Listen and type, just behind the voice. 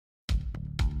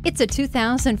It's a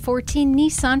 2014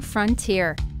 Nissan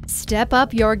Frontier. Step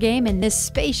up your game in this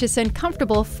spacious and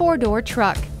comfortable four-door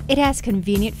truck. It has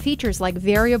convenient features like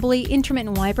variably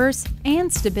intermittent wipers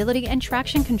and stability and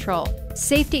traction control.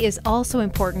 Safety is also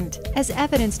important, as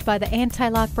evidenced by the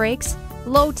anti-lock brakes,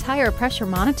 low tire pressure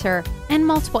monitor, and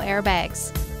multiple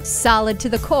airbags. Solid to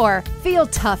the core, feel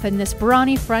tough in this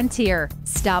brawny Frontier.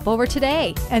 Stop over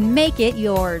today and make it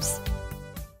yours.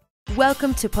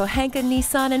 Welcome to Pohanka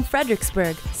Nissan in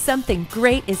Fredericksburg. Something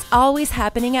great is always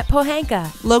happening at Pohanka.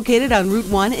 Located on Route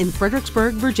 1 in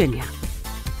Fredericksburg, Virginia.